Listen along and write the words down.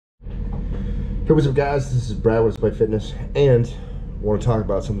Hey, what's up guys, this is Brad with Osan Fitness, and I want to talk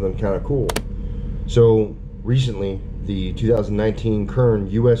about something kind of cool. So recently, the 2019 Kern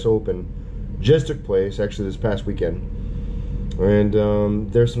US Open just took place, actually this past weekend.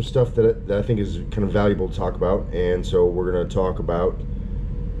 And there's some stuff that I think is kind of valuable to talk about, and so we're going to talk about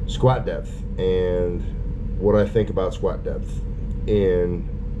squat depth and what I think about squat depth in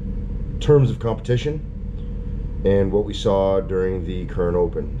terms of competition and what we saw during the Kern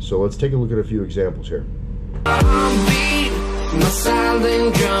Open. So let's take a look at a few examples here. My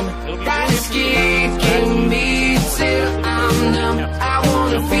silent drum, that's kicking me till I'm numb. I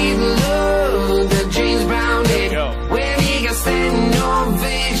wanna feel the love that James Brown did when he got standing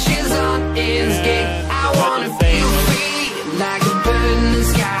ovations on his gate. I wanna feel free like a bird in the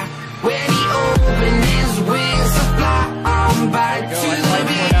sky when he opened his wings to fly on back to the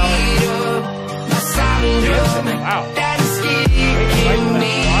beat of my silent drum. That's kicking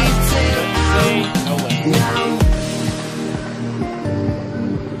me till I'm numb.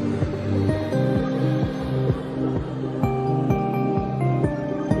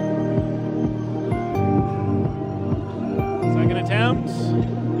 Attempt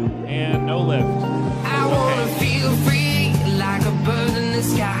and no lift. I wanna feel free like a bird in the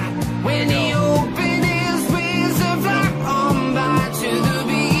sky when he opened his wings to fly on by to the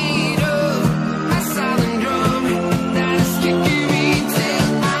beat of my silent drum that is kicking me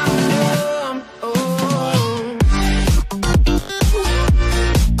till I'm numb.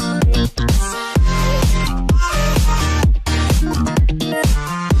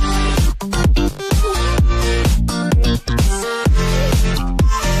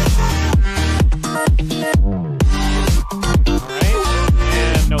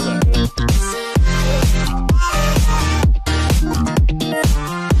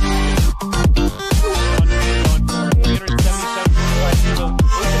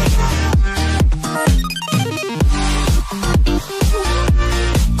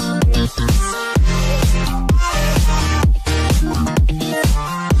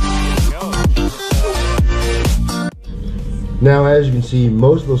 Now, as you can see,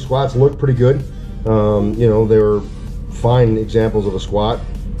 most of those squats look pretty good. You know, they were fine examples of a squat,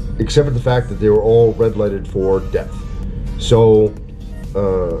 except for the fact that they were all red lighted for depth. So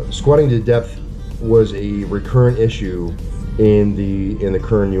squatting to depth was a recurrent issue in the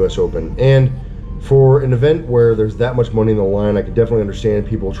Kern US Open, and for an event where there's that much money on the line, I could definitely understand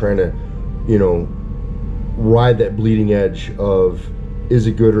people trying to, you know, ride that bleeding edge of, is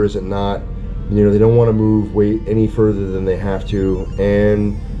it good or is it not? You know, they don't want to move weight any further than they have to,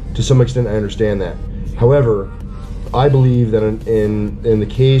 and to some extent I understand that. However, I believe that in the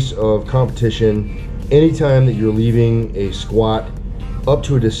case of competition, anytime that you're leaving a squat up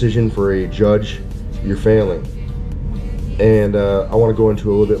to a decision for a judge, you're failing. And I want to go into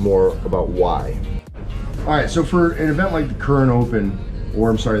a little bit more about why. Alright, so for an event like the Kern Open, or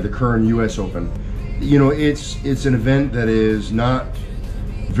I'm sorry, the Kern US Open, you know, it's an event that is not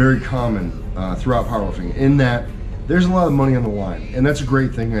very common throughout powerlifting, in that there's a lot of money on the line, and that's a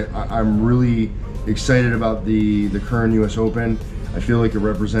great thing. I'm really excited about the Kern US Open. I feel like it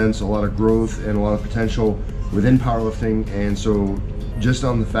represents a lot of growth and a lot of potential within powerlifting, and so just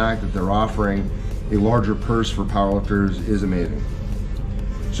on the fact that they're offering a larger purse for powerlifters is amazing.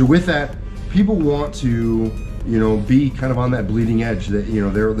 So with that, people want to, you know, be kind of on that bleeding edge, that, you know,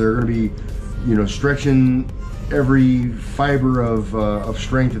 they're going to be, you know, stretching every fiber of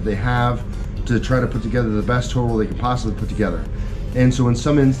strength that they have to try to put together the best total they can possibly put together. And so in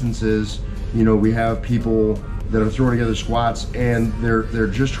some instances, you know, we have people that are throwing together squats and they're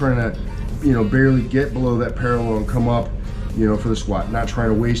just trying to, you know, barely get below that parallel and come up, you know, for the squat, not trying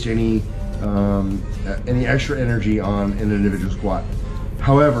to waste any extra energy on an individual squat.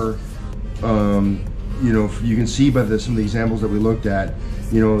 However, you know, you can see by some of the examples that we looked at,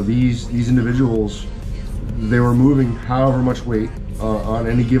 you know, these individuals, they were moving however much weight on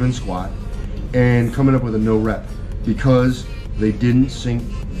any given squat and coming up with a no rep because they didn't sync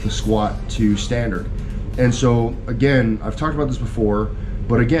the squat to standard. And so again, I've talked about this before,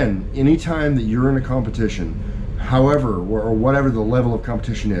 but again, anytime that you're in a competition, however or whatever the level of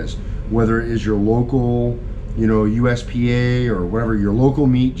competition is, whether it is your local, you know, USPA or whatever, your local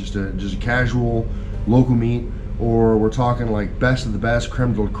meet, just a casual local meet, or we're talking like best of the best,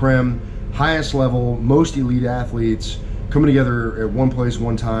 creme de la creme, highest level, most elite athletes coming together at one place,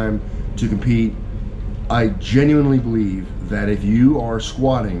 one time to compete, I genuinely believe that if you are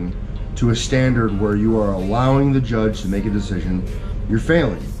squatting to a standard where you are allowing the judge to make a decision, you're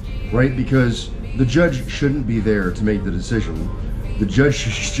failing, right? Because the judge shouldn't be there to make the decision. The judge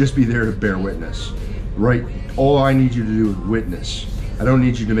should just be there to bear witness, right? All I need you to do is witness. I don't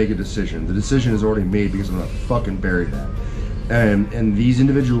need you to make a decision. The decision is already made because I'm gonna fucking bury that. And these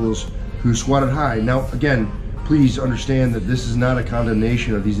individuals who squatted high, now again, please understand that this is not a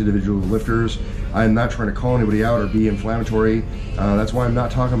condemnation of these individual lifters. I'm not trying to call anybody out or be inflammatory. That's why I'm not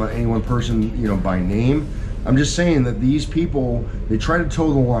talking about any one person, you know, by name. I'm just saying that these people, they tried to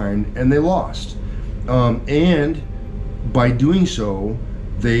toe the line and they lost. And by doing so,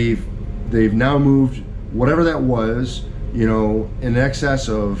 they've now moved whatever that was, you know, in excess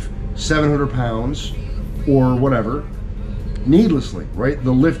of 700 pounds or whatever, needlessly, right?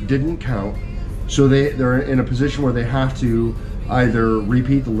 The lift didn't count. So they're in a position where they have to either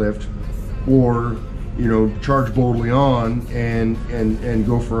repeat the lift or, you know, charge boldly on and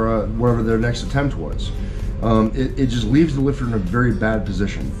go for whatever their next attempt was. It just leaves the lifter in a very bad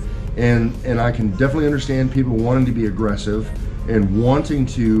position. And I can definitely understand people wanting to be aggressive and wanting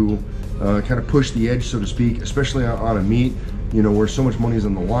to kind of push the edge, so to speak, especially on a meet, you know, where so much money is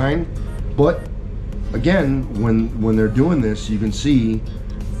on the line. But again, when they're doing this, you can see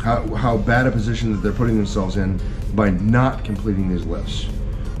how bad a position that they're putting themselves in by not completing these lifts.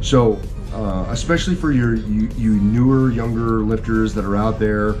 So especially for you newer, younger lifters that are out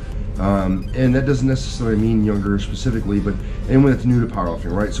there, and that doesn't necessarily mean younger specifically, but anyone that's new to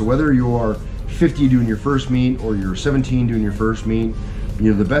powerlifting, right? So whether you are 50 doing your first meet or you're 17 doing your first meet,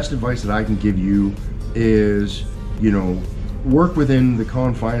 you know, the best advice that I can give you is, you know, work within the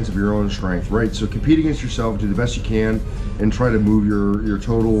confines of your own strength, right? So compete against yourself, do the best you can, and try to move your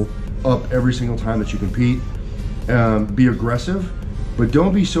total up every single time that you compete. Be aggressive, but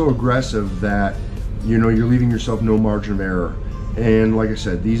don't be so aggressive that, you know, you're leaving yourself no margin of error. And like I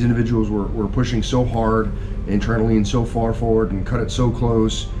said, these individuals were pushing so hard and trying to lean so far forward and cut it so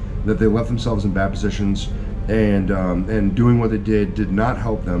close that they left themselves in bad positions, and doing what they did not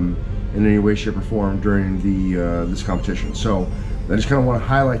help them in any way, shape, or form during this competition. So I just kind of want to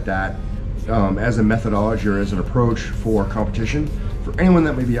highlight that as a methodology or as an approach for competition. For anyone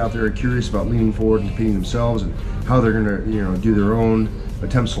that may be out there curious about leaning forward and competing themselves and how they're gonna, you know, do their own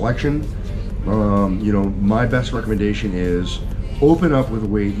attempt selection, you know, my best recommendation is open up with a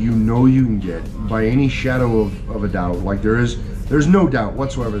weight you know you can get by any shadow of a doubt. Like there's no doubt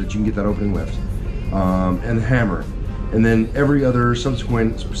whatsoever that you can get that opening lift, and hammer. And then every other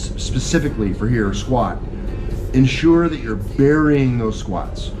subsequent, specifically for here, squat, ensure that you're burying those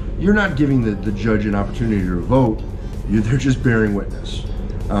squats. You're not giving the judge an opportunity to vote, they're just bearing witness.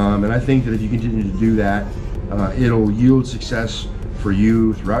 And I think that if you continue to do that, it'll yield success for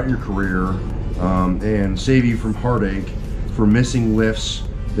you throughout your career, and save you from heartache for missing lifts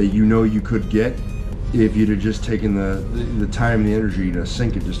that you know you could get if you'd have just taken the time and the energy to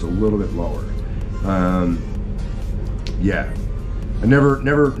sink it just a little bit lower. Yeah, I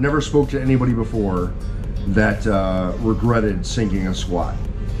never spoke to anybody before that regretted sinking a squat,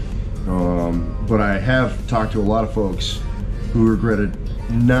 but I have talked to a lot of folks who regretted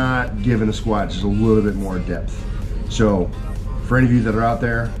not giving a squat just a little bit more depth. So for any of you that are out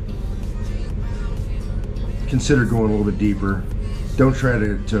there, consider going a little bit deeper. Don't try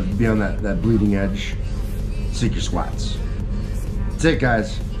to be on that bleeding edge. Sink your squats. That's it,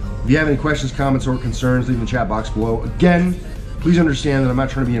 guys. If you have any questions, comments, or concerns, leave in the chat box below. Again, please understand that I'm not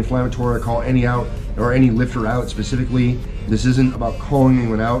trying to be inflammatory or call any out or any lifter out specifically. This isn't about calling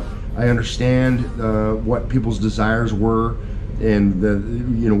anyone out. I understand what people's desires were and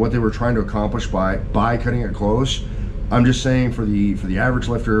what they were trying to accomplish by cutting it close. I'm just saying for the average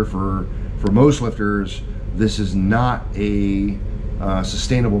lifter, for most lifters, this is not a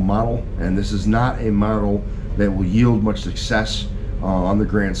sustainable model, and this is not a model that will yield much success on the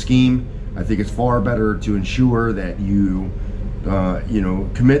grand scheme. I think it's far better to ensure that you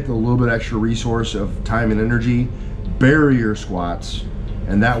commit a little bit extra resource of time and energy, bury your squats,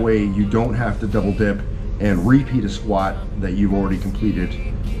 and that way you don't have to double dip and repeat a squat that you've already completed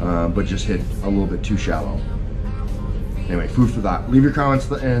but just hit a little bit too shallow. Anyway, food for thought. Leave your comments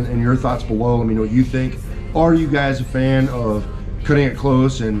and your thoughts below. Let me know what you think. Are you guys a fan of cutting it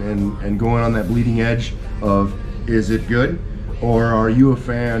close and going on that bleeding edge of, is it good? Or are you a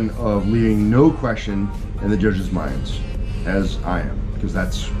fan of leaving no question in the judges' minds, as I am? Because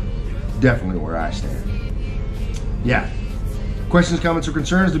that's definitely where I stand. Yeah. Questions, comments, or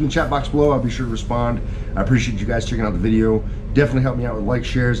concerns, leave in the chat box below. I'll be sure to respond. I appreciate you guys checking out the video. Definitely help me out with likes,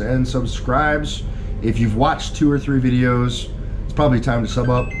 shares, and subscribes. If you've watched 2 or 3 videos, it's probably time to sub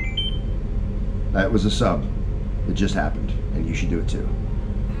up. That was a sub. It just happened, and you should do it too.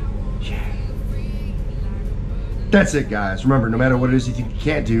 Yeah. That's it, guys. Remember, no matter what it is you think you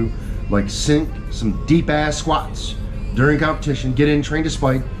can't do, like sink some deep-ass squats during competition, get in, train to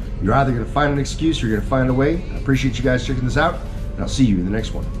spike, you're either going to find an excuse or you're going to find a way. I appreciate you guys checking this out. And I'll see you in the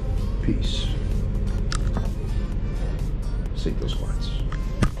next one. Peace. Sink those squats.